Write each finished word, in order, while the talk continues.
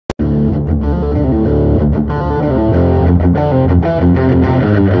What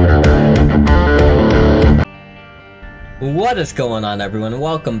is going on, everyone?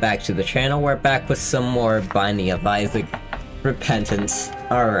 Welcome back to the channel. We're back with some more Binding of Isaac Repentance.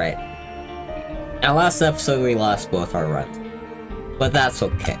 Alright. Now, last episode we lost both our runs. But that's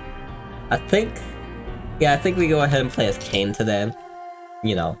okay. I think we go ahead and play as Cain today.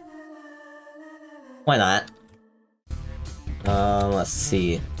 You know. Why not? Let's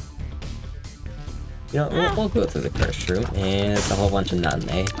see. You know, we'll go through the cursed room, and it's a whole bunch of none,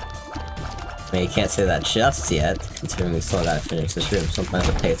 eh? I mean, you can't say that just yet, considering we still gotta finish this room. Sometimes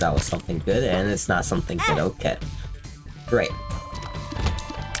it plays out with something good, and it's not something good. Okay. Great.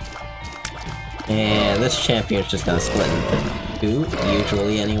 And this champion's just gonna split into two,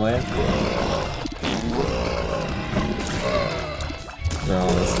 usually anyway. No,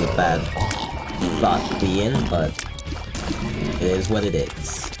 this is a bad spot to be in, but it is what it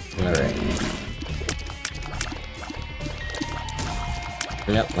is. Alright.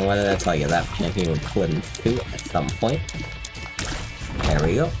 Yep, and what did I tell you? That champion would split into two at some point. There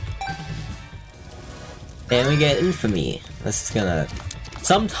we go. And we get Infamy. This is gonna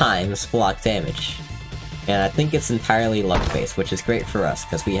sometimes block damage. And I think it's entirely luck-based, which is great for us,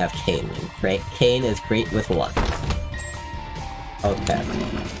 because we have Cain, right? Cain is great with luck. Okay.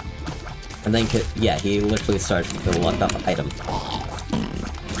 And then, yeah, he literally starts with the luck-up item.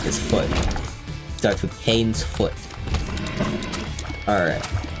 His foot. Starts with Cain's foot. Alright.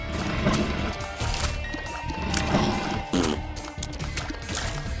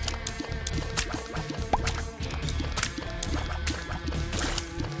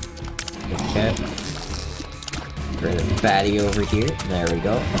 Okay. Bring the fatty over here. There we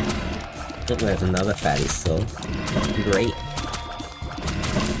go. There's another fatty still. Great.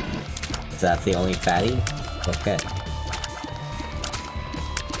 Is that the only fatty? Okay.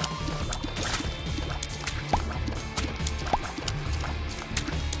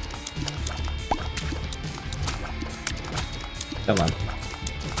 Come on.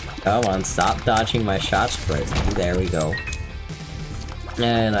 Come on, stop dodging my shots first. There we go.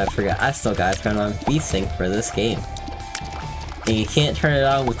 And I forgot, I still gotta turn on VSync for this game. And you can't turn it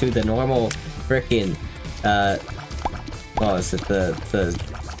on through the normal frickin', well, is it the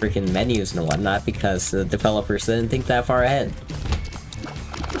frickin' menus and whatnot, because the developers didn't think that far ahead.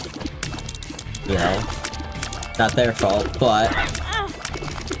 You know? Not their fault, but...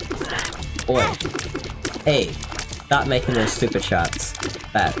 Boy. Hey. Stop making those stupid shots.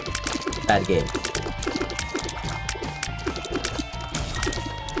 Bad. Bad game.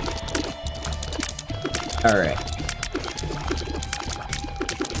 Alright.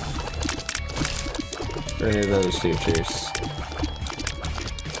 Where are those sutures?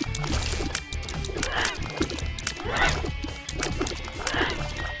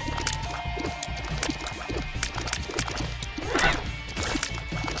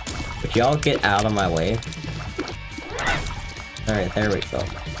 Would y'all get out of my way? Alright, there we go.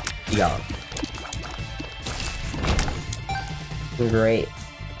 You got him. Great.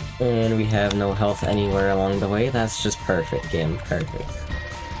 And we have no health anywhere along the way. That's just perfect, game. Perfect.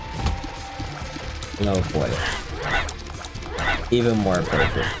 No boy. Even more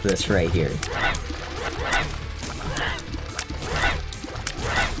perfect. This right here.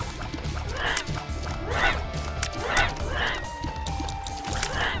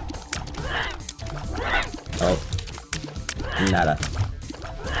 Oh. Nada.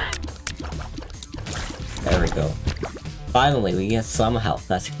 There we go. Finally, we get some health.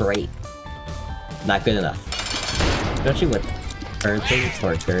 That's great. Not good enough. Especially with Earthlings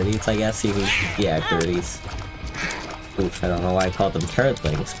or Dirties, I guess you can... Yeah, Dirties. Oof, I don't know why I called them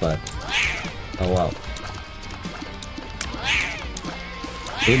Turdlings, but... Oh well.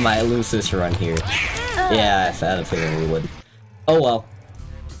 We might lose this run here. Yeah, I had a feeling we would. Oh well.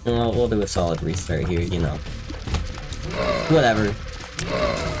 Well, we'll do a solid restart here, you know. Whatever.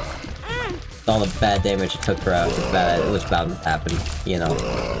 All the bad damage it took for us, it was bound to happen, you know.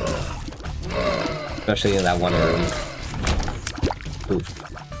 Especially in that one room. Oof.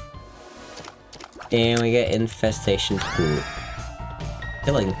 And we get Infestation 2.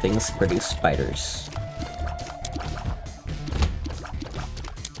 Killing things produce spiders.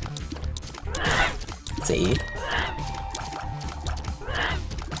 See?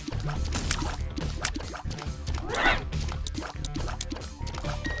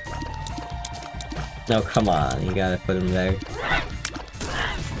 No, come on, you gotta put him there.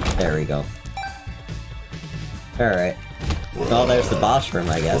 There we go. Alright. Well, there's the boss room,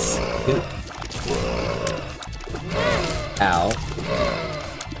 I guess. Ooh. Ow.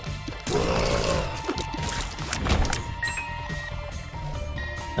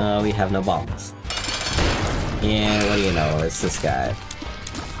 We have no bombs. Yeah, what do you know? It's this guy.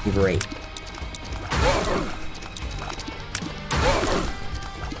 Great.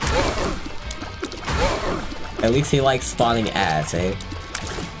 At least he likes spawning ads, eh?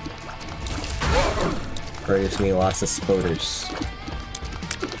 Produce me lots of spoders.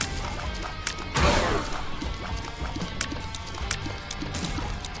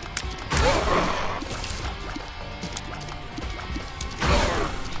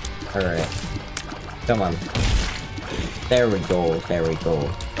 Alright. Come on. There we go, there we go.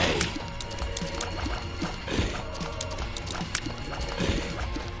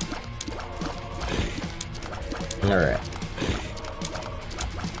 Alright.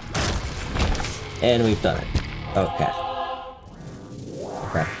 And we've done it. Okay.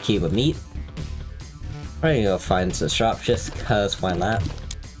 Grab a cube of meat. I'm gonna go find the shop just cause why not?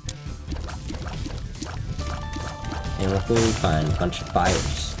 And what will we find? A bunch of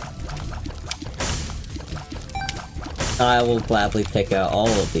buyers. I will gladly take out all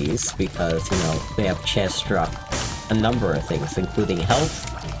of these because, you know, they have a chance to drop a number of things, including health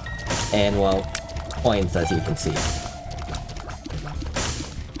and, well, coins, as you can see.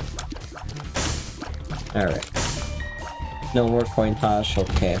 Alright. No more coin toss,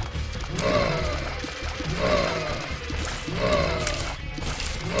 okay.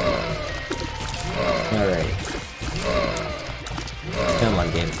 Alright. Come on,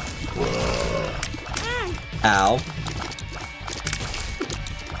 game. Ow.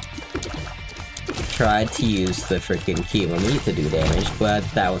 Tried to use the freaking key of meat to do damage, but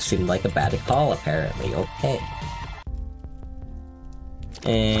that seemed like a bad call apparently. Okay.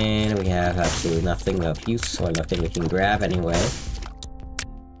 And we have absolutely nothing of use, or nothing we can grab anyway.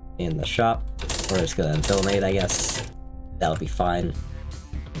 In the shop. We're just gonna donate, I guess. That'll be fine.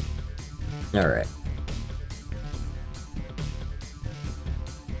 Alright.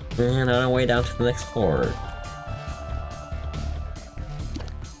 And on our way down to the next floor.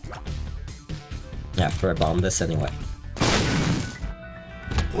 After I bomb this anyway.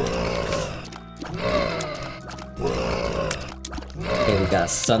 Okay, we got a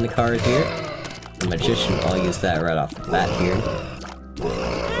sun card here. The magician, I'll use that right off the bat here.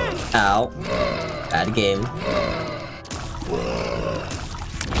 Ow. Bad game.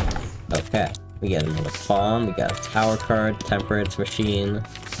 Okay, we get another bomb, we got a tower card, temperance machine,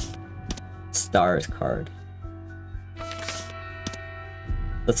 stars card.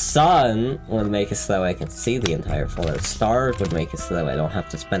 The sun would make it so that way I can see the entire floor. Stars would make it so that way I don't have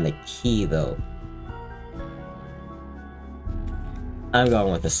to spend a key, though. I'm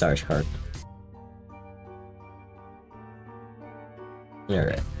going with the stars card.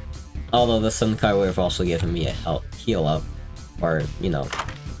 Alright. Although the sun card would have also given me a heal up. Or, you know,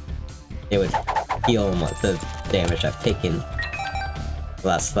 it would heal the damage I've taken.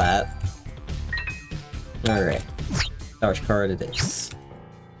 That's that. Alright. Stars card it is.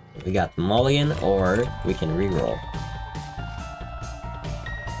 We got the mulligan, or we can reroll.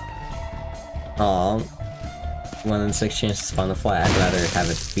 Aw. 1 in 6 chance to spawn a fly. I'd rather have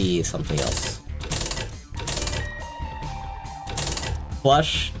it be something else.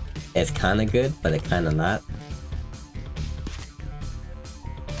 Flush is kinda good, but it kinda not.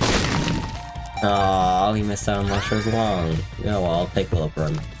 Aw, we missed out on mushrooms long. Oh well, I'll take a little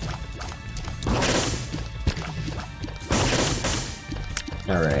run.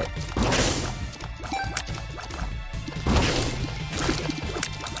 Alright.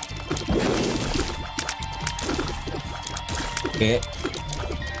 Okay.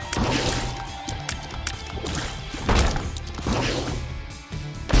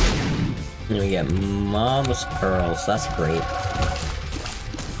 And we get Mama's Pearls, that's great.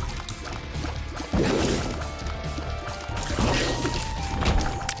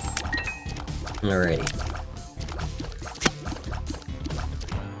 Alrighty.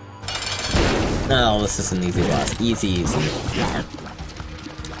 Oh, this is an easy boss. Easy, easy.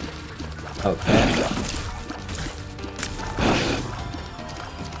 Okay.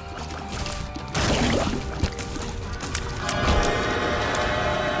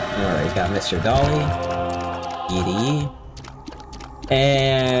 Alright, got Mr. Dolly. EDE.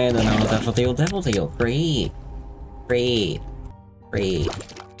 And another Devil Deal, Devil Deal. Great. Great. Great.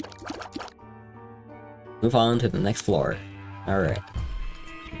 Move on to the next floor. Alright.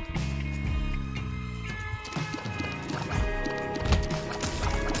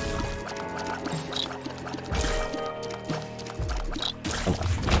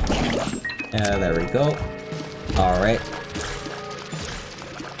 There we go. Alright.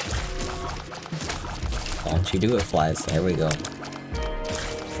 Don't you do it, flies. There we go.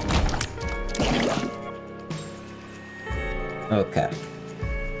 Okay.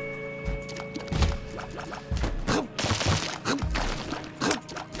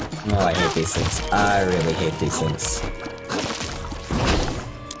 Oh, I hate these things. I really hate these things.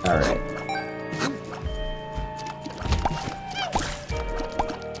 Alright.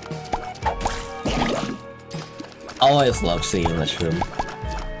 Always love seeing this room.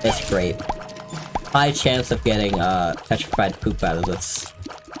 It's great. High chance of getting petrified poop out of this.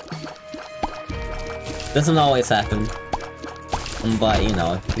 Doesn't always happen. But, you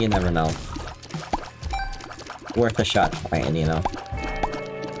know, you never know. Worth a shot trying, you know.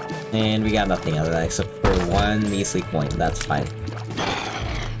 And we got nothing out of that except for one measly coin. That's fine.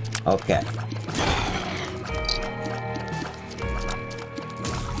 Okay.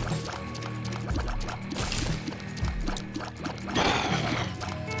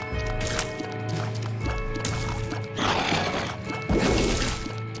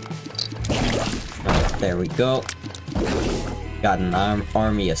 Alright, there we go. Got an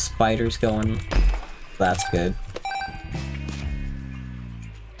army of spiders going. That's good.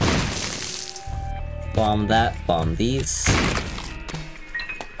 Bomb that, bomb these.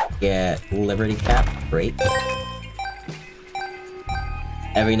 Get Liberty Cap, great.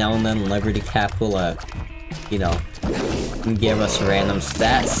 Every now and then Liberty Cap will, you know, give us random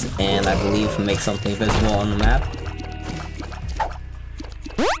stats, and I believe make something visible on the map.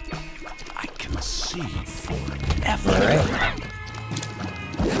 I can see forever. Alright.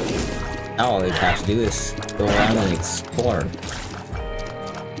 Now all we have to do is go around and explore.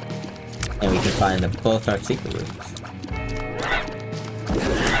 And we can find both our secret rooms.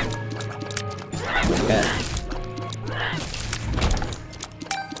 Okay.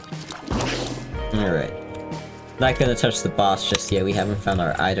 Alright. Not gonna touch the boss just yet, we haven't found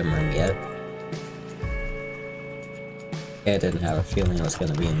our item room yet. I didn't have a feeling it was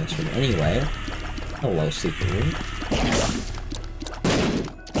gonna be in this room anyway. Hello, secret room.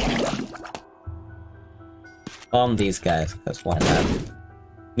 Bomb these guys, because why not?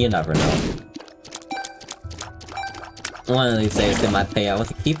 You never know. One of these days they might pay out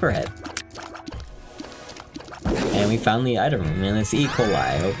with a keeper head. And we found the item room, and it's E.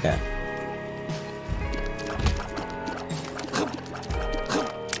 coli, okay.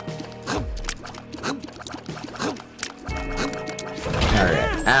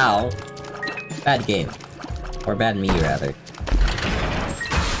 Alright, ow! Bad game. Or bad me, rather.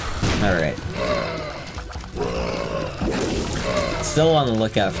 Alright. Still on the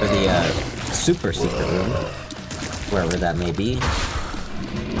lookout for the, super secret room. Wherever that may be.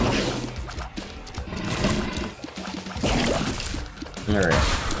 Alright.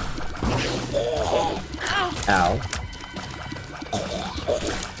 Ow.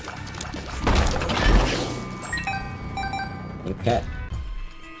 Okay.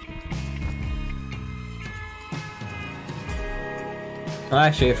 Well,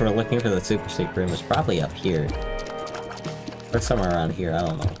 actually, if we're looking for the super secret room, it's probably up here. Or somewhere around here, I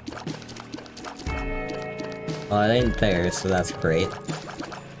don't know. Well, it ain't there, so that's great.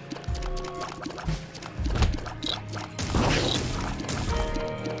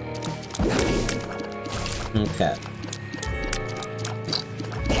 Okay.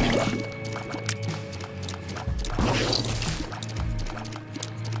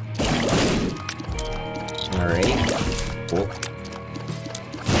 Alright. Cool.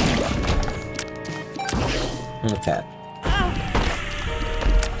 Okay.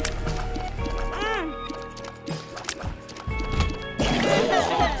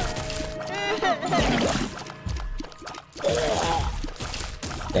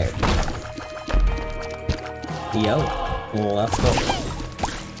 There. Yo. Well, let's go.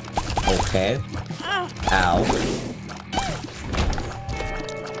 Okay. Ow.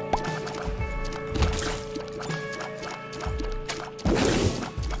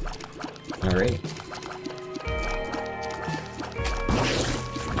 Alright.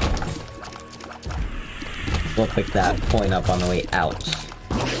 We'll pick that point up on the way out.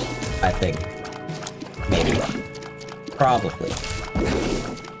 I think. Maybe. Probably.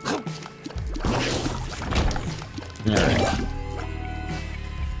 Alright.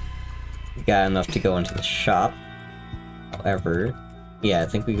 Got enough to go into the shop. However, yeah, I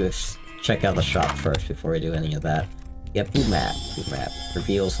think we could check out the shop first before we do any of that. Yep, blue map. Blue map.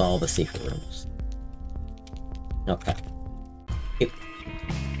 Reveals all the secret rooms. Okay. Yep.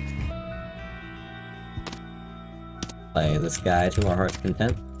 Play this guy to our heart's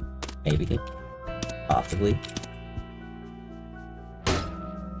content. Maybe. Possibly.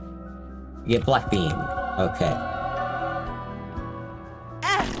 Get black beam. Okay.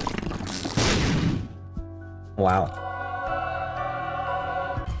 Wow.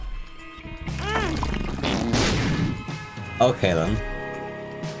 Okay then.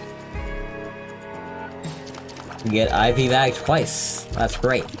 Get IV bag twice. That's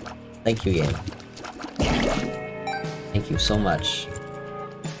great. Thank you, game. Thank you so much.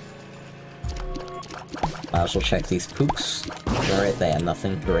 I also check these poops. Alright, they have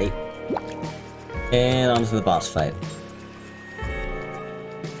nothing. Great. And on to the boss fight.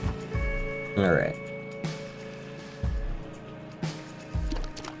 Alright.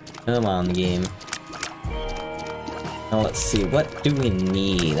 Come on, game. Now let's see, what do we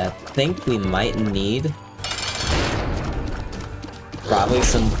need? I think we might need... probably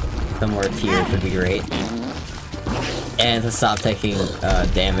some more tears would be great. And to stop taking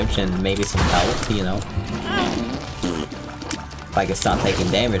damage and maybe some health, you know. If I could stop taking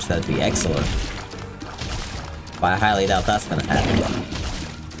damage, that'd be excellent. But I highly doubt that's gonna happen.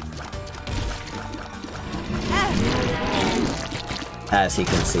 As you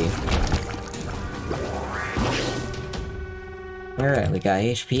can see. Alright, we got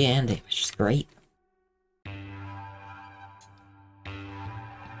HP and damage. Great.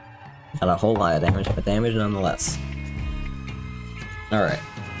 Got a whole lot of damage, but damage nonetheless. Alright.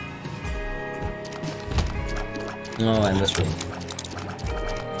 Oh, and this room.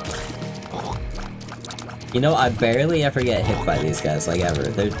 You know, I barely ever get hit by these guys, like, ever.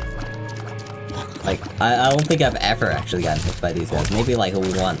 They're... like, I don't think I've ever actually gotten hit by these guys. Maybe, like,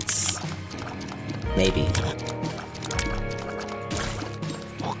 once. Maybe.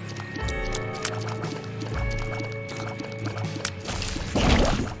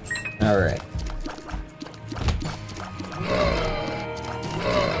 Alright.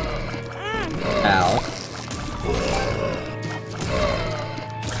 Ow.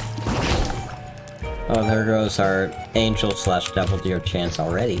 Oh, there goes our angel slash devil deer chance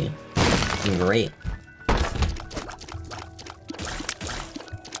already. Great.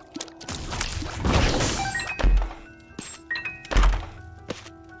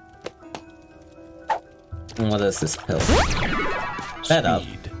 And what is this pill? Fed up.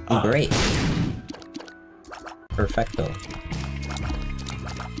 Great. Perfecto.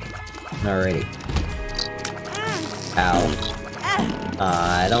 Alrighty. Ow.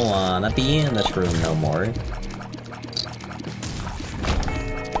 I don't wanna be in this room no more.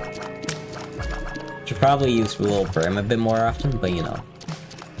 Should probably use the little brim a bit more often, but you know.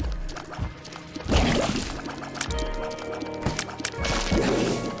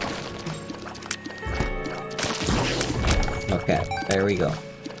 Okay, there we go.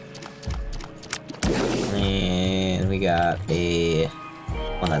 And we got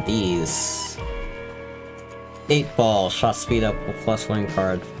one of these. 8 ball, shot speed up with +1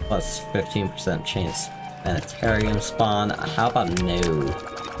 card, plus 15% chance. Planetarium spawn. How about no?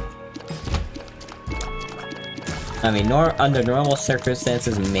 I mean, under normal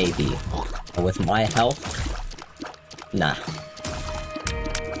circumstances, maybe. But with my health, nah.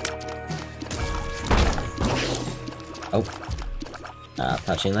 Oh.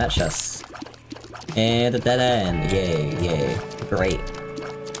 Touching that chest. And a dead end. Yay, yay. Great.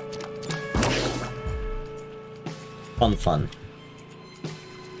 Fun.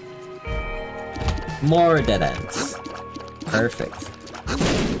 More dead ends. Perfect.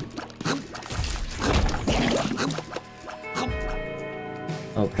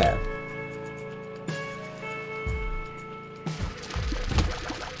 Okay.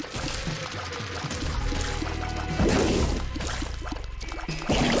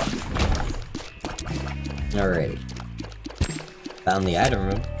 Alrighty. Found the item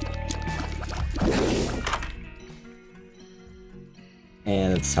room.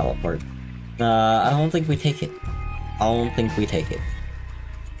 And it's teleport. I don't think we take it. I don't think we take it.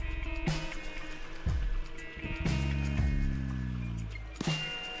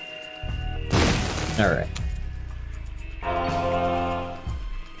 Alright.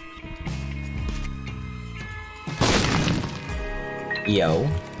 Yo.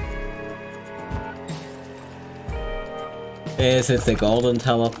 Is it the golden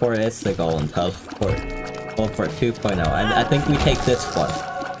teleport? It's the golden teleport. Teleport 2.0. I think we take this one.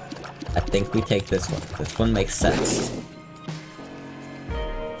 I think we take this one. This one makes sense.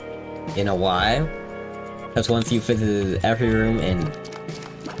 You know why? Because once you visited every room in,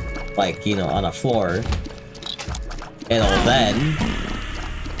 like, you know, on a floor, it'll then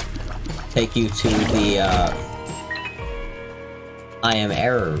take you to the, I am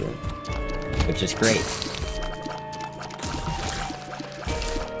error room, which is great.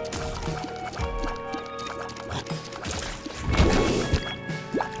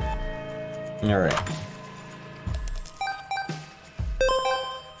 Alright.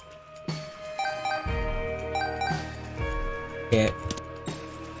 Okay.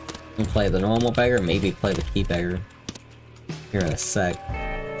 We'll play the normal beggar, maybe play the key beggar. Here in a sec.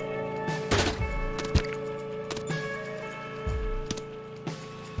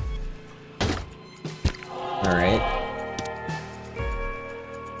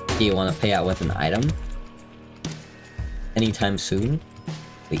 Do you want to pay out with an item? Anytime soon?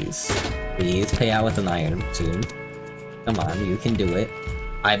 Please. Please pay out with an item soon. Come on, you can do it.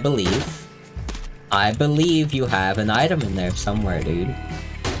 I believe. I believe you have an item in there somewhere, dude.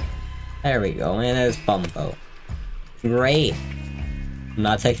 There we go, and there's Bumbo. Great! I'm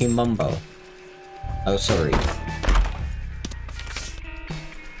not taking Bumbo. Oh, sorry.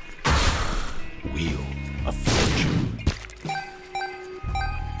 Wheel of Fortune.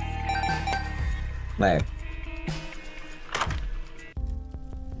 There.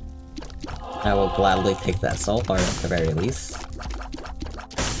 I will gladly take that soul heart at the very least.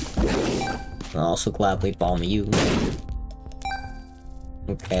 I'll also gladly bomb you.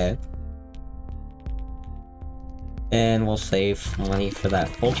 Okay. And we'll save money for that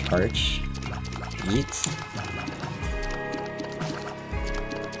full charge. Yeet.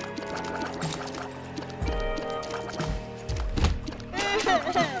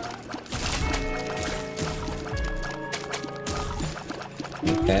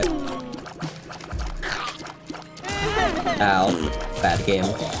 Okay. Ow. Bad game.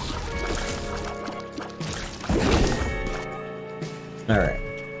 Alright.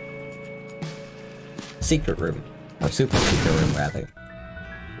 Secret room. Or super secret room, rather.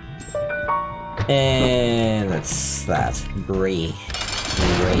 And that's that. Great.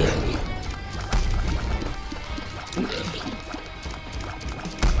 Great.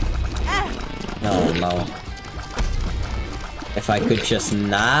 Oh no. If I could just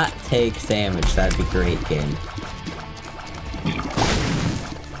not take damage, that'd be great, game.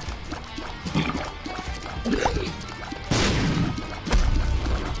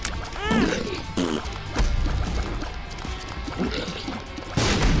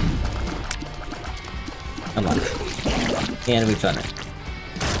 Come on. And we've done it.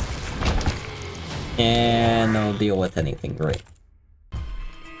 And no deal with anything, great.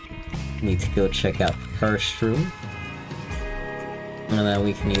 Need to go check out the first room. And then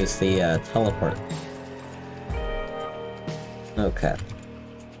we can use the teleport. Okay.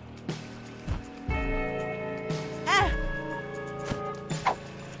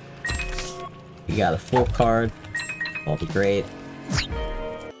 You got a full card. That'll be great.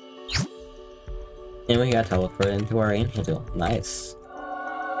 And we got teleported into our angel deal. Nice.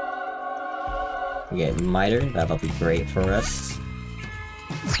 We get Miter. That'll be great for us.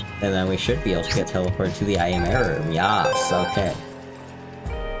 And then we should be able to get teleported to the I Am Error room. Yes, okay.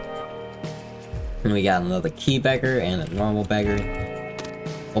 And we got another key beggar and a normal beggar.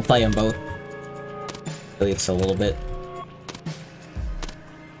 We'll play them both. At least a little bit.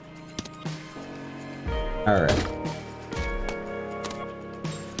 Alright.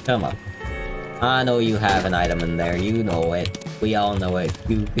 Come on. I know you have an item in there, you know it. We all know it.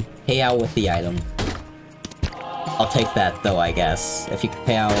 You could pay out with the item. I'll take that though, I guess. If you could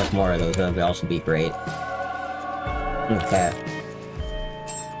pay out with more of those, that would also be great. Okay.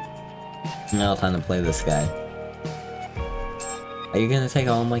 Now time to play this guy. Are you gonna take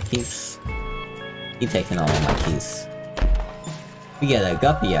all my keys? You taking all of my keys. We get a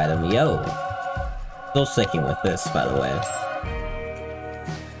guppy item, yo! Still sticking with this, by the way.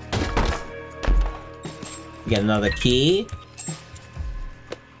 Get another key.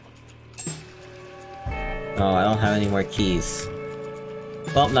 Oh, I don't have any more keys.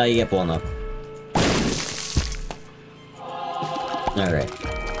 Well, now you get blown up. Alright.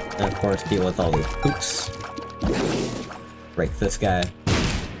 And of course, deal with all these poops. Break this guy.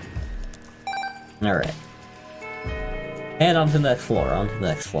 Alright. And on to the next floor, on to the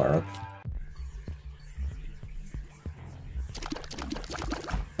next floor. Okay.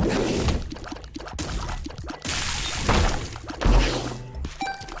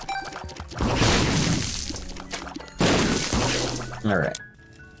 Alright.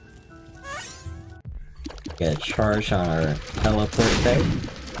 Get a charge on our teleport there.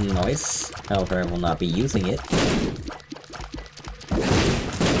 Nice. However, I will not be using it.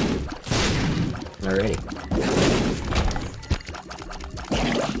 Alrighty.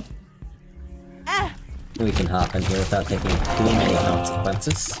 We can hop in here without taking too many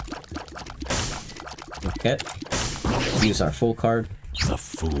consequences. Okay. Use our full card. The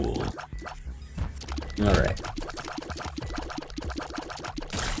Fool. Alright.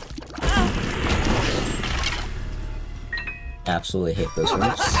 Absolutely hate those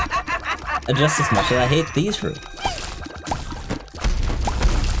rooms. And just as much as I hate these rooms.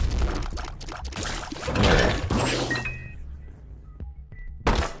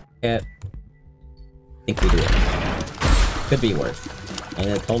 Yeah. I think we do it. Could be worse. And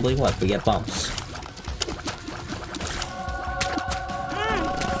it totally was. We get bumps.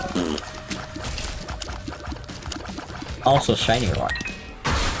 Also, shiny rock.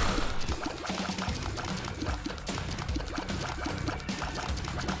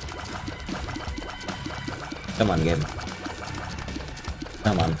 Come on, game.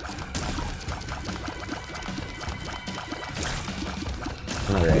 Come on.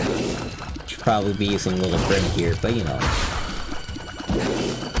 Alright. Should probably be using a little brim here, but you know.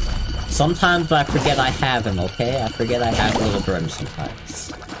 Sometimes I forget I have him, okay? I forget I have little brim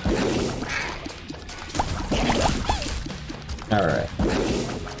sometimes. Alright.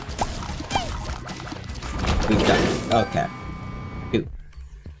 We've done it. Okay. 2.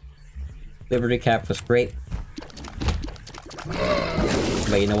 Liberty Cap was great.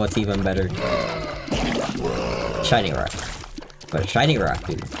 But you know what's even better? Shiny Rock. But Shiny Rock,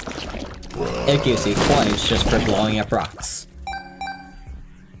 dude. It gives you coins just for blowing up rocks.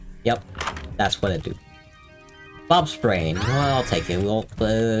 Yep. That's what it do. Bob Spraying. Well, I'll take it. We'll,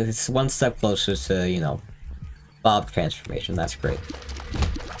 it's one step closer to, you know, Bob transformation. That's great.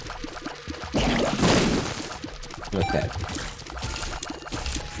 Okay.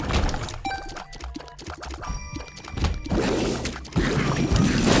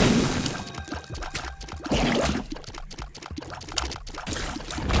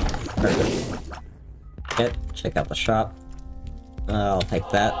 Perfect. Okay, check out the shop. I'll take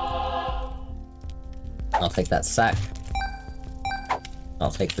that. I'll take that sack. I'll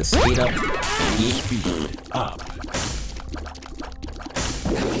take the speed up. Speed up.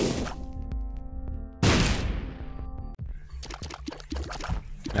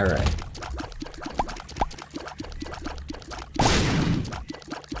 Alright.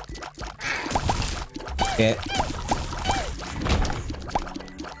 Okay.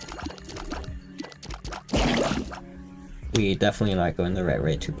 We definitely not going the right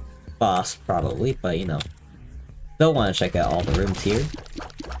way to boss, probably, but you know. Still want to check out all the rooms here.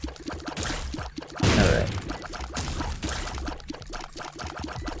 Alright.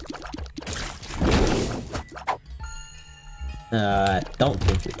 I don't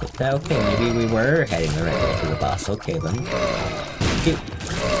think we did that. Okay, maybe we were heading the right way to the boss. Okay, then. Cute.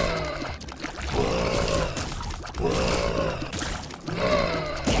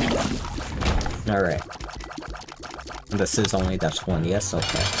 Alright. This is only that's one, yes,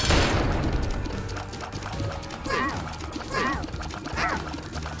 okay.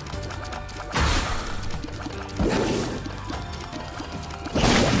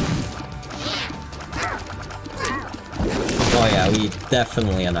 Oh yeah, we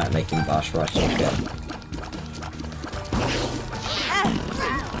definitely are not making boss rush, okay.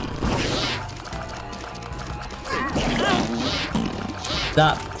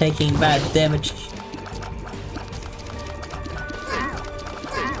 Stop taking bad damage.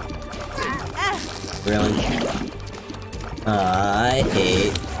 Really? I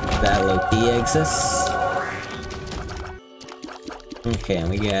hate that Loki exists. Okay, and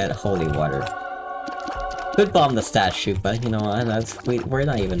we get holy water. Could bomb the statue, but you know what? That's we're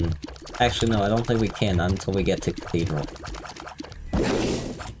not even. Actually, no, I don't think we can until we get to Cathedral.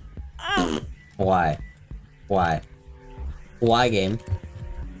 Why? Why? Why, game?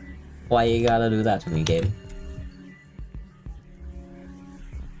 Why you gotta do that to me, game?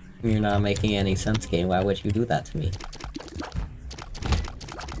 You're not making any sense, game. Why would you do that to me?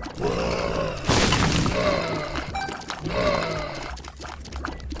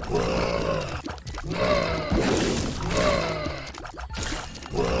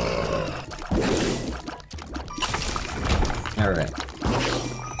 Alright.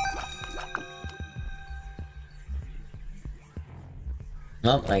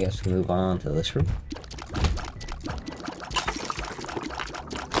 Well, I guess we move on to this room.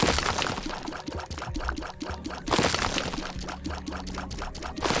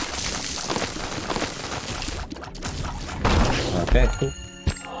 Okay, cool.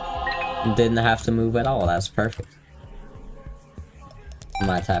 Didn't have to move at all, that's perfect.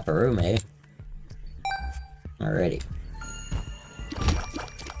 My type of room, eh? Alrighty.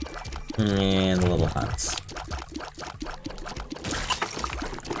 And little hunts.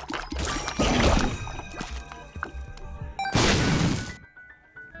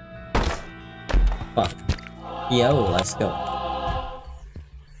 Fuck. Yo, let's go.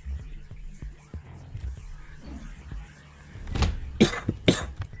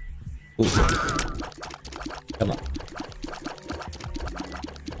 Ooh. Come on.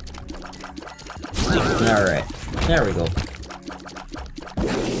 Alright. There we go.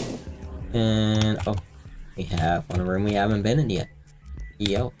 And oh, we have one room we haven't been in yet.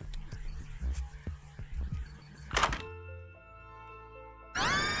 Yo.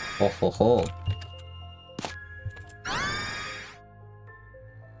 Ho ho ho.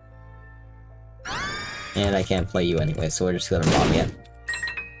 And I can't play you anyway, so we're just gonna bomb you.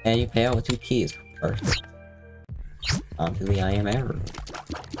 And you pay out with 2 keys. Perfect. Onto the I am error.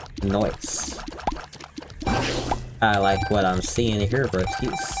 Noise. I like what I'm seeing here,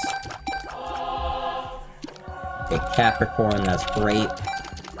 broskies. Okay, Capricorn, that's great.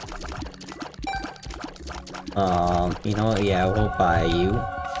 You know what? Yeah, we'll buy you.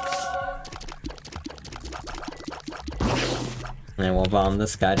 And then we'll bomb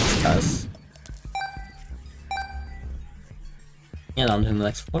this guy just cuz. And on to the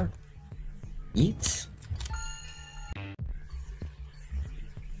next floor. Yeet.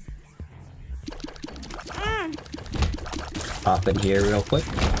 Pop in here real quick.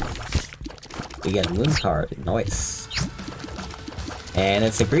 We get a moon card. Nice. And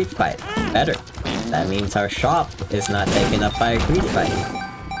it's a greed fight. Better. That means our shop is not taken up by a greed fight.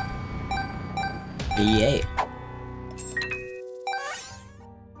 Yay.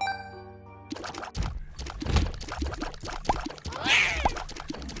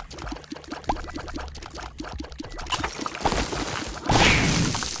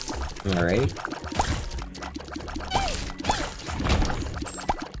 Alright.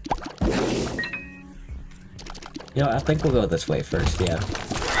 You know, I think we'll go this way first, yeah.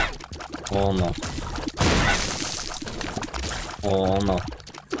 Oh no. Oh no.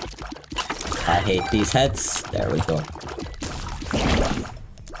 I hate these heads. There we go.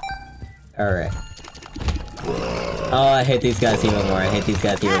 Alright. Oh, I hate these guys even more. I hate these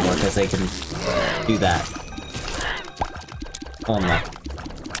guys even more because they can do that. Oh no.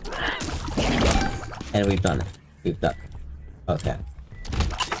 And we've done it. We've done it. Okay.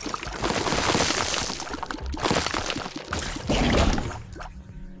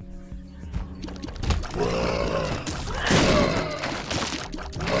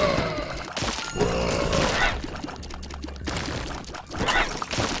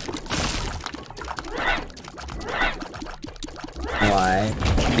 Why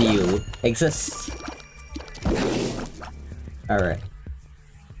do you exist? Alright.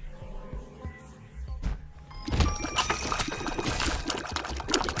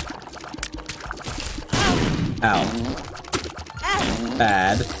 Ow.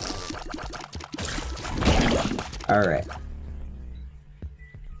 Bad. Alright.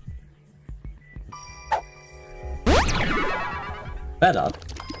 Bed up.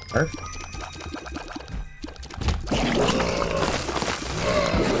 Perfect.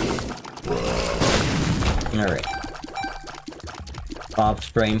 Alright. Bob's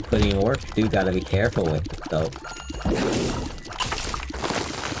brain putting work. Do gotta be careful with it though.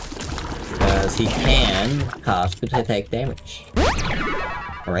 Because he can cause you to take damage.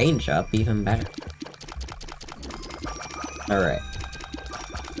 Range up, even better. Alright.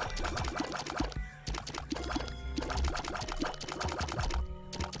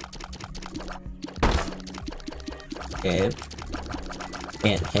 Okay.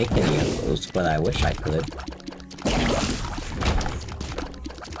 Can't take any of those, but I wish I could.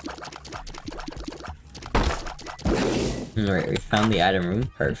 Alright, we found the item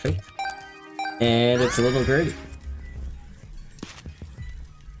room. Perfect. And it's a little dirty.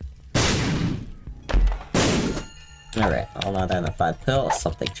 Alright, unidentified pill,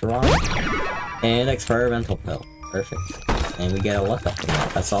 something's wrong. And experimental pill. Perfect. And we get a look up from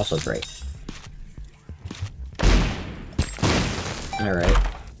that. That's also great. Alright.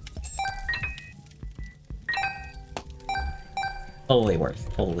 Totally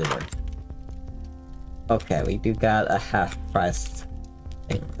worth. Totally worth. Okay, we do got a half-priced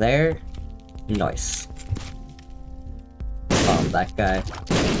thing there. Nice. That guy.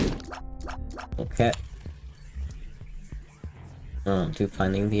 Okay. To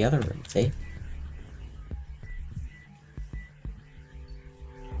finding the other rooms, eh?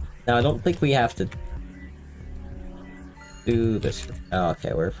 Now, I don't think we have to do this. Oh,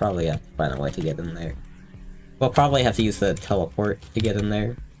 okay, we're probably have to find a way to get in there. We'll probably have to use the teleport to get in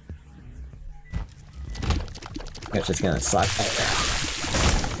there. It's just gonna suck like that.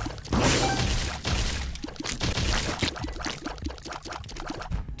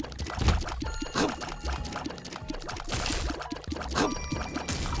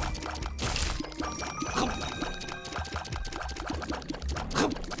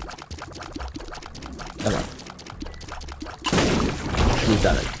 Come on. We've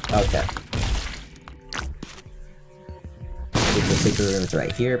done it. Okay. The secret room is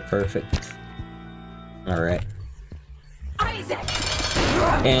right here. Perfect. Alright.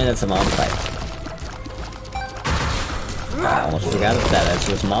 And it's a mom fight. I almost forgot about that. It's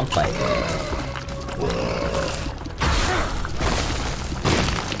just a mom fight.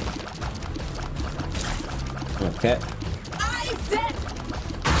 Okay.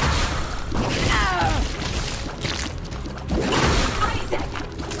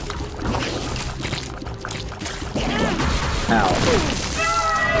 Ow.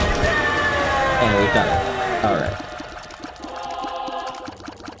 And we've done it. Alright.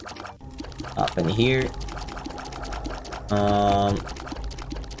 Hop in here.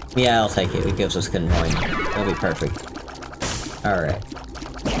 Yeah, I'll take it. It gives us good noise. That'll be perfect. Alright.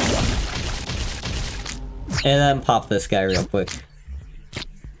 And then pop this guy real quick.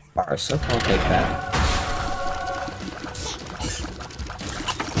 Barsook, I'll take that.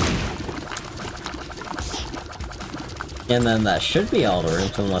 And then that should be all the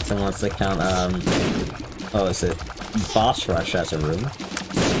rooms, unless it wants to count, oh, is it Boss Rush as a room?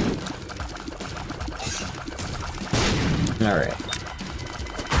 Alright.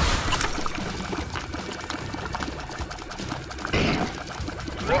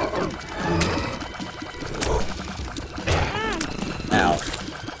 Ow.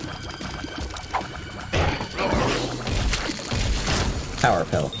 Power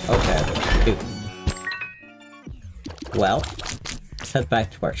pill. Okay. Dude. Well, let's head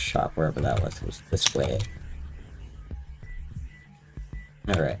back to our shop, wherever that was. It was this way.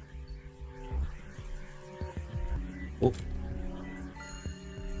 Alright. Oop.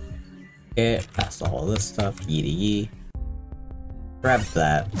 Okay, past all this stuff. Yee to yee. Grab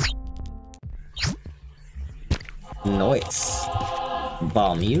that. Noise.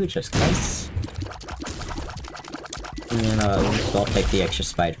 Bomb you, just cause. And then, I'll take the extra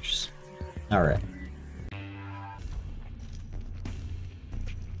spiders. Alright.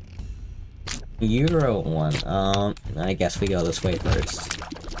 Euro 1, I guess we go this way first.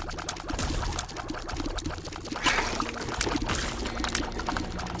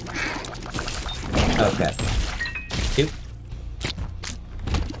 Okay. Oop.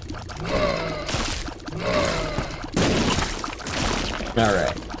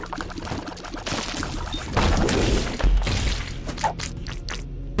 Alright.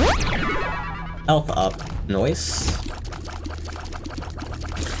 Health up. Noise.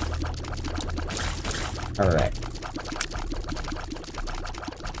 Alright.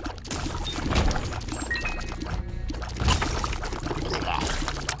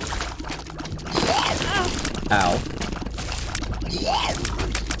 Ow.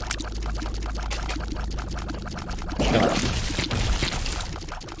 Come on.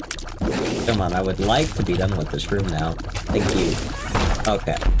 Come on, I would like to be done with this room now. Thank you.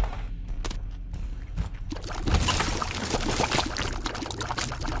 Okay.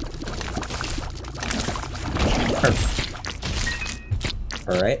 Perfect.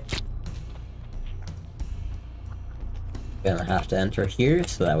 Alright. Gonna have to enter here,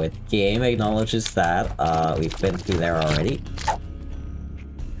 so that way the game acknowledges that, we've been through there already.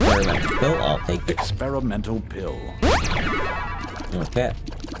 Experimental pill, I'll take it. Experimental pill. Okay.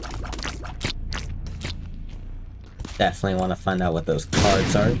 Definitely want to find out what those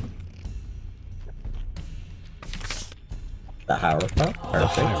cards are. The Hierophant?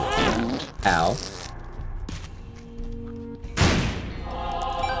 Perfect. Ow.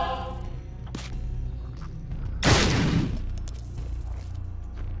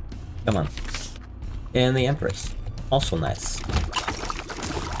 Come on. And the Empress. Also nice.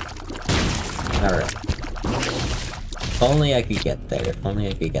 Alright. If only I could get there. If only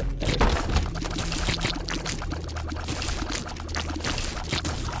I could get there.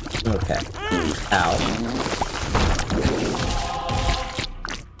 Okay. Ow.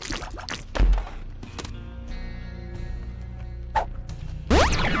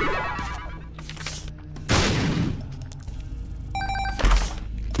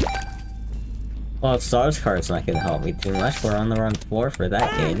 Well, Stars card's not gonna help me too much. We're on the wrong floor for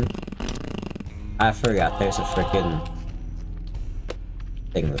that game. I forgot there's a frickin'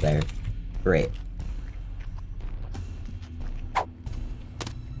 thing there. Great.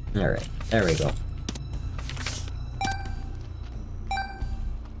 Alright, there we go.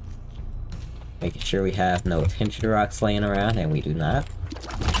 Making sure we have no tinted rocks laying around, and we do not.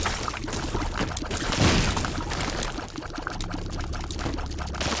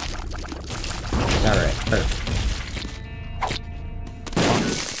 Alright, perfect.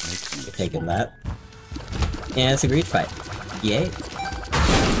 We're taking that. And it's a greed fight. Yay.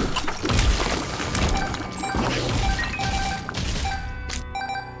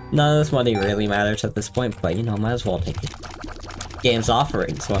 None of this money really matters at this point, but you know, might as well take it. Game's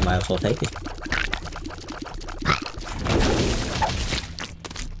offering, so I might as well take it.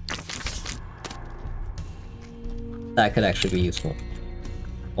 That could actually be useful.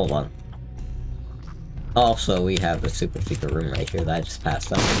 Hold on. Also, we have the super secret room right here that I just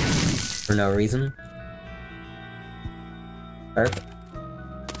passed up. For no reason. Perfect.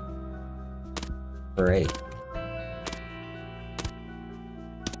 Great.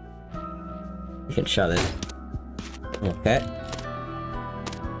 You can shut it. Okay.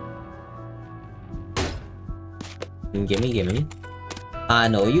 Gimme, gimme. I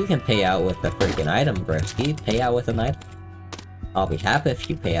know you can pay out with a freaking item, Brisky. Pay out with an item. I'll be happy if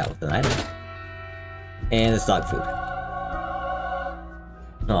you pay out with an item. And it's dog food.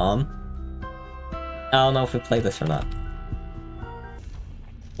 I don't know if we play this or not.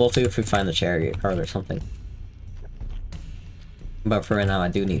 We'll see if we find the chariot card or something. But for right now, I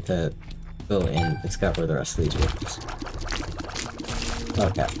do need to go and discover the rest of these rooms.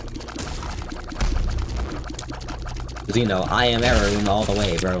 Okay. Because, you know, I am error room all the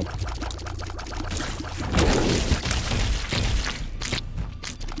way, bro.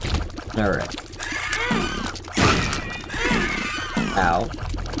 Alright. Ow.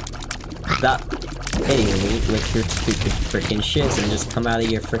 Stop hitting me with your stupid freaking shits and just come out of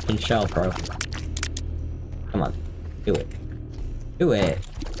your freaking shell, bro. Come on. Do it. Do it.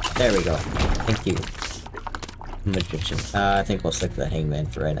 There we go. Thank you. Magician. I think we'll stick to the hangman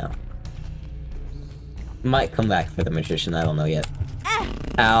for right now. Might come back for the magician, I don't know yet.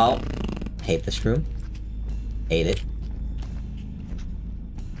 Ow. Hate this room. Hate it.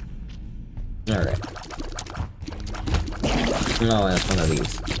 Alright. No, it's one of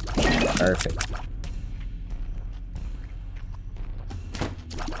these. Perfect.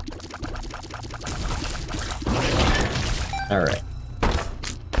 Alright.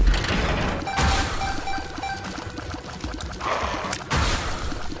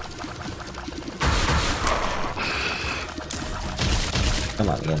 Come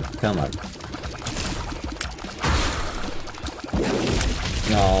on again, come on.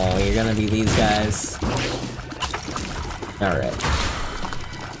 No, you're gonna be these guys. Alright.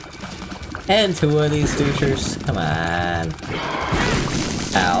 And two of these douchers. Come on.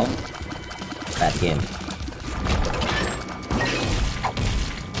 Ow. Back in.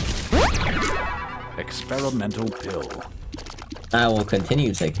 Experimental pill. I will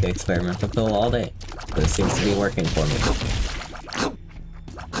continue to take the experimental pill all day. But it seems to be working for me.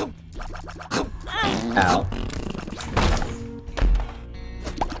 Ow.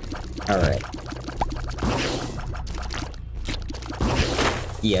 Alright.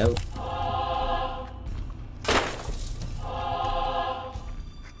 Yo.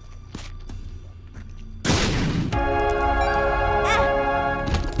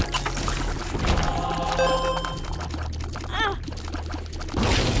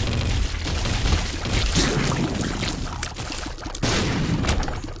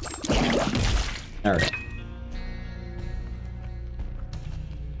 Alright.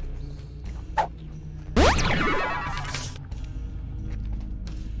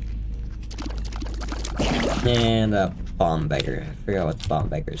 And a bomb beggar. I forgot what the bomb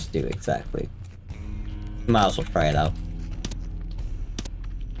beggars do exactly. Might as well try it out.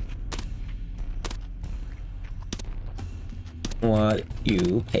 What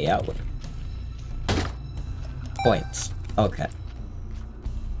you pay out with? Points. Okay.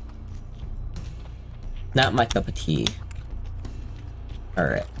 Not my cup of tea.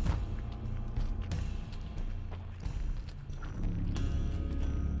 Alright.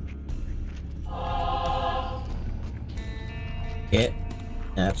 Okay.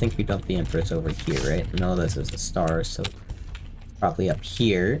 And I think we dumped the Empress over here, right? No, this is a star, so probably up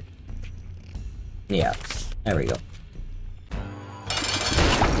here. Yeah. There we go.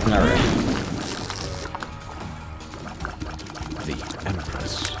 Alright. The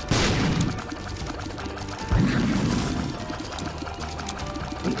Empress.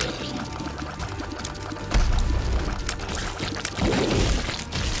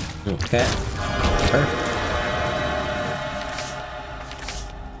 Okay. Perfect.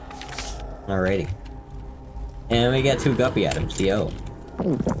 Alrighty. And we get 2 guppy items, yo.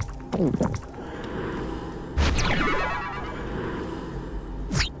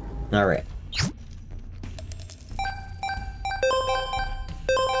 Alright.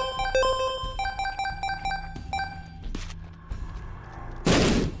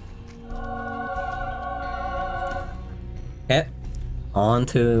 Okay. On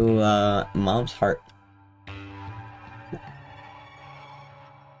to, Mom's Heart.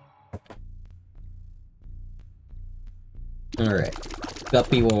 Alright.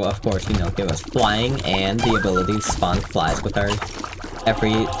 Guppy will, of course, you know, give us flying and the ability to spawn flies with our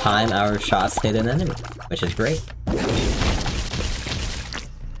every time our shots hit an enemy, which is great.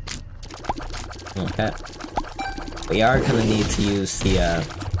 Okay. We are gonna need to use the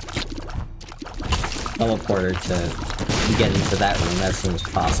teleporter to get into that room as soon as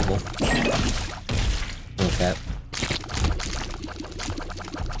possible. Okay.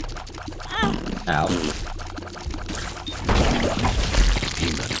 Ow.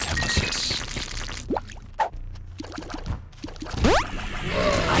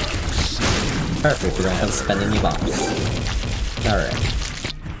 Perfect, we're gonna have to spend any bombs. Alright.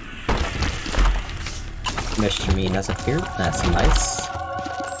 Mr. Me has appeared. That's nice.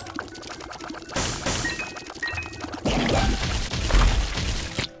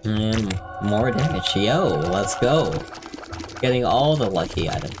 And more damage. Yo, let's go. Getting all the lucky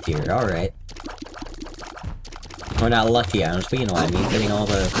items here. Alright. Or not lucky items, but you know what I mean. Getting all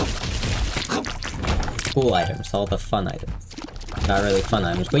the cool items, all the fun items. Not really fun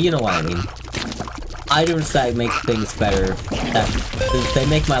items, but you know what I mean. Items that make things better. They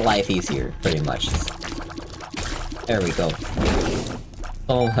make my life easier, pretty much. There we go.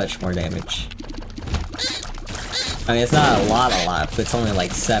 So much more damage. I mean, it's not a lot, but it's only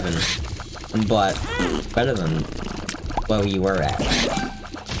like 7. But, better than where you were at.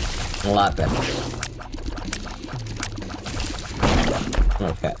 A lot better.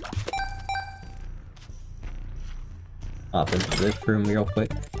 Okay. Hop into this room real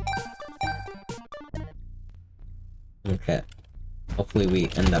quick. Okay. Hopefully we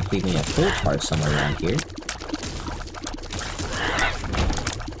end up leaving a full card somewhere around here.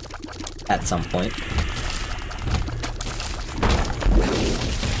 At some point.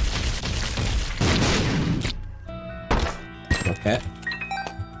 Okay.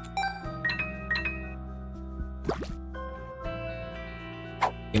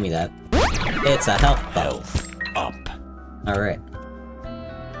 Give me that. It's a health up. Alright.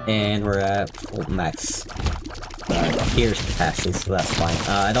 And we're at full max tears capacity, so that's fine.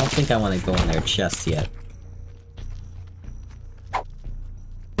 I don't think I want to go in there just yet.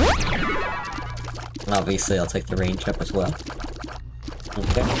 Obviously, I'll take the range up as well.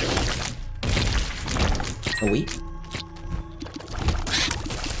 Okay. A week.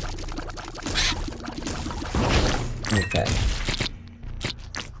 Okay.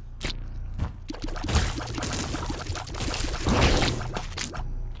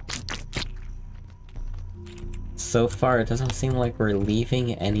 So far, it doesn't seem like we're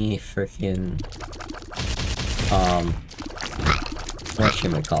leaving any frickin'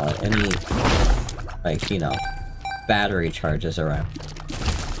 whatchamacallit, any, like, you know, battery charges around.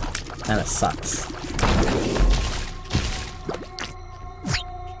 Kinda sucks.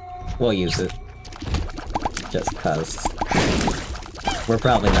 We'll use it. Just cause. We're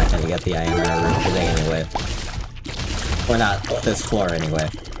probably not gonna get the IMR room today anyway. Or not this floor anyway.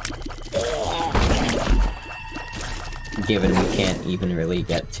 Given we can't even really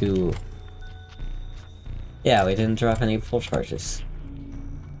get to... Yeah, we didn't drop any full charges.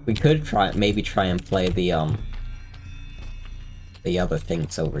 We could maybe try and play the other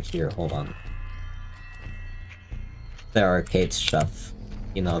things over here. Hold on. The arcade stuff.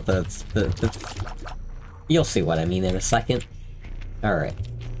 You know, the you'll see what I mean in a second. Alright.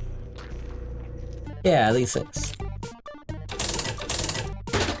 Yeah, at least 6.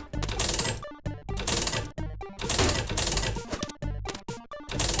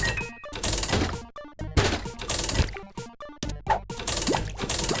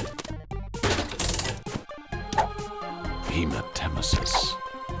 Hematemesis.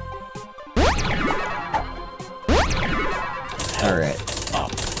 Alright.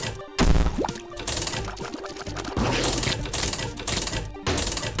 Up.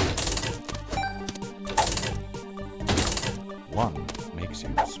 One makes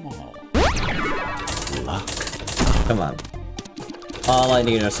him small. Luck. Come on. All I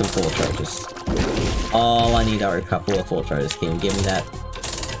need are some full charges. All I need are a couple of full charges. Can you give me that?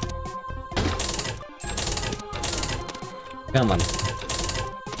 Come on.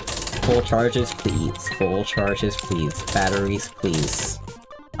 Full charges, please. Full charges, please. Batteries, please.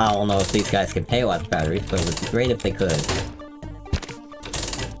 I don't know if these guys can pay with batteries, but it would be great if they could.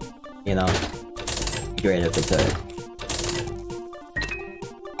 You know? It'd be great if they could.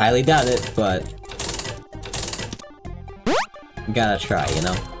 Highly doubt it, but... gotta try, you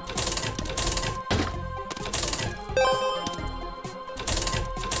know?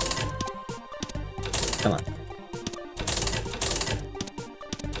 Come on.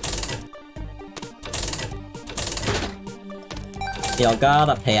 Y'all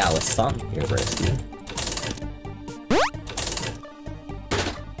gotta pay out with something here, Brisky.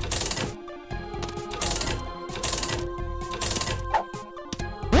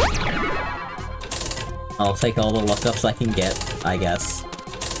 I'll take all the lookups I can get, I guess.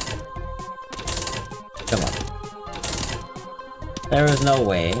 Come on. There is no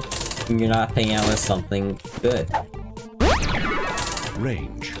way you're not paying out with something good.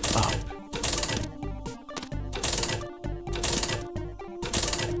 Range up.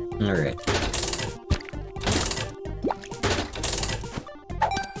 Alright.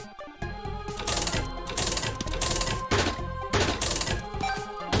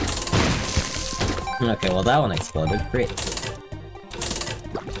 Okay, well that one exploded. Great.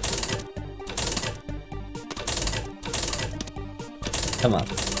 Come on.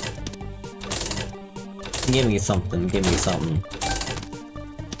 Give me something, give me something.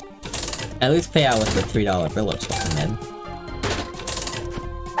 At least pay out with the $3 bill or something, man.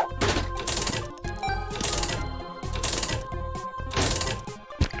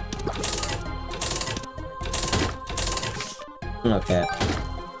 Okay.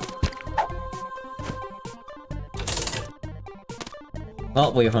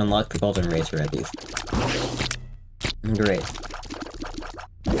 Well, we've unlocked the golden razor at least. Great.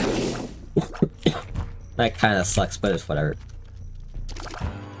 That kinda sucks, but it's whatever.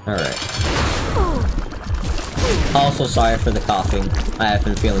 Alright. Also sorry for the coughing. I have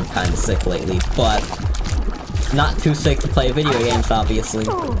been feeling kinda sick lately, but not too sick to play video games, obviously.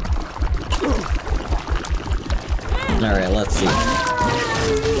 Alright, let's see.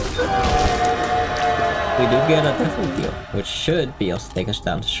 We do get a different deal, which should be able to take us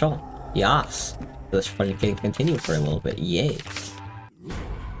down to Sean. Yes! This fun can continue for a little bit, yay!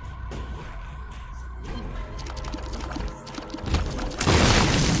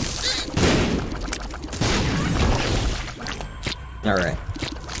 Alright.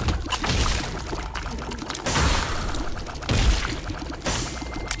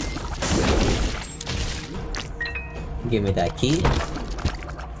 Give me that key.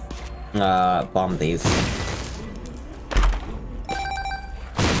 Bomb these.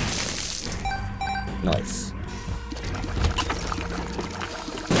 Nice.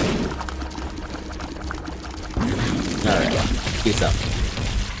 Alright, peace out.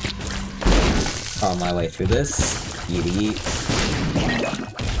 On my way through this. Yeet.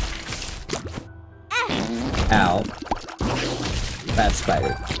 Ow. Bad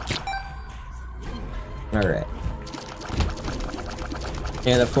spider. Alright.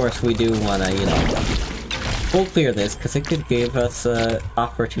 And of course we do wanna, you know, full clear this, because it could give us an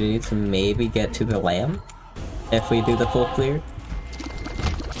opportunity to maybe get to the lamb, if we do the full clear.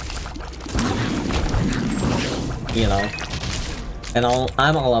 You know? And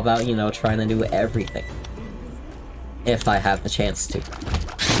I'm all about, you know, trying to do everything. If I have the chance to.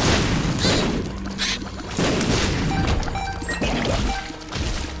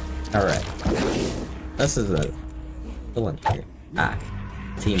 Alright. This is the one here. Ah.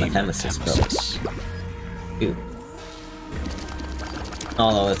 Team of Nemesis, bro. Dude.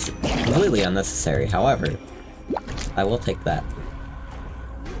 Although it's completely unnecessary, however, I will take that.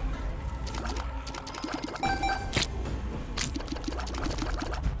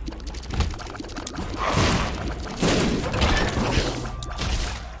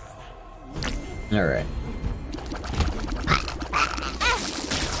 Alright.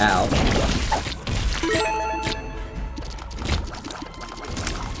 Ow.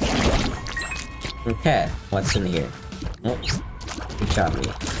 Okay, what's in here? Oh, good job,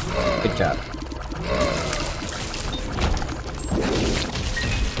 me. Good job.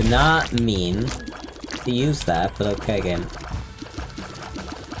 Did not mean to use that, but okay, game.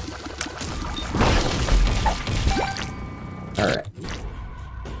 Alright.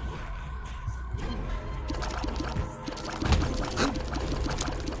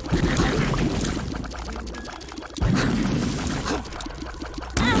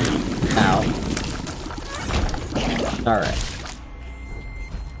 Alright.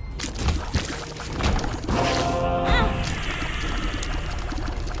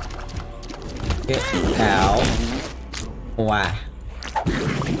 Ow. Why?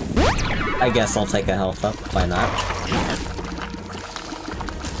 I guess I'll take a health up. Why not?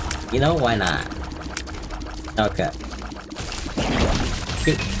 You know, why not? Okay.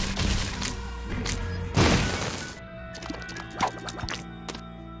 Good.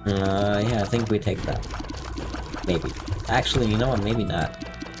 Yeah, I think we take that. Maybe. Actually, you know what? Maybe not.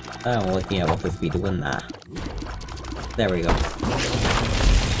 I'm looking at what this be doing. Nah. There we go.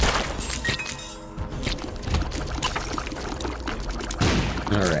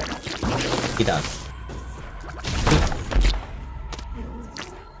 Alright. Be done.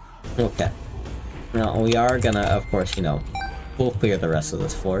 Okay. Now, we are gonna, of course, you know, we'll clear the rest of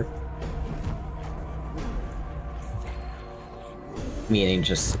this floor. Meaning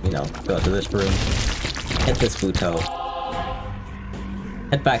just, you know, go to this room. Hit this Buto.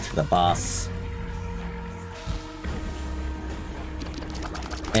 Head back to the boss.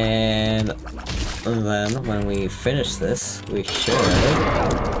 And then when we finish this, we should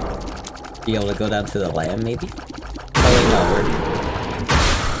be able to go down to the lamb, maybe? Oh wait, no, we're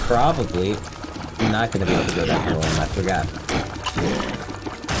probably not gonna be able to go down to the lamb, I forgot.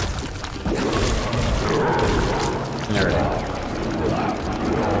 Alright.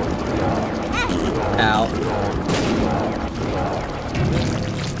 Ow.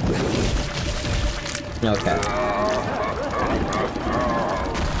 Okay.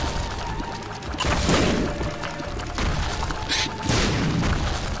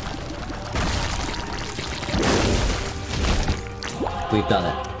 We've done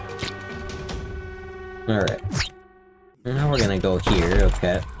it. Alright. Now we're gonna go here,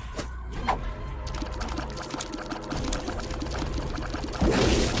 okay.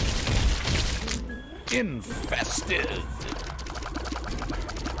 Infested.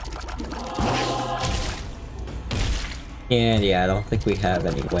 And yeah, I don't think we have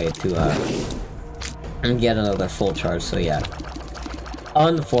any way to, get another full charge, so yeah.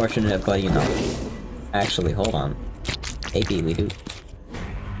 Unfortunate, but you know. Actually, hold on. Maybe we do.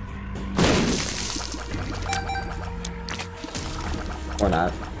 Or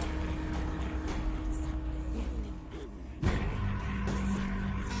not.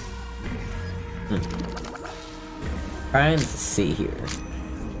 Trying to see here.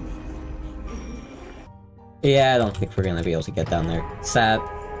 Yeah, I don't think we're gonna be able to get down there. Sad.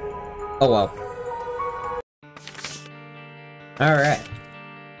 Oh well. Alright.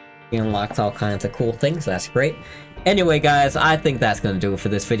 We unlocked all kinds of cool things, that's great. Anyway guys, I think that's gonna do it for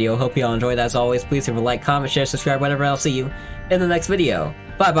this video. Hope you all enjoyed. As always, please leave a like, comment, share, subscribe, whatever. I'll see you in the next video.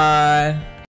 Bye bye!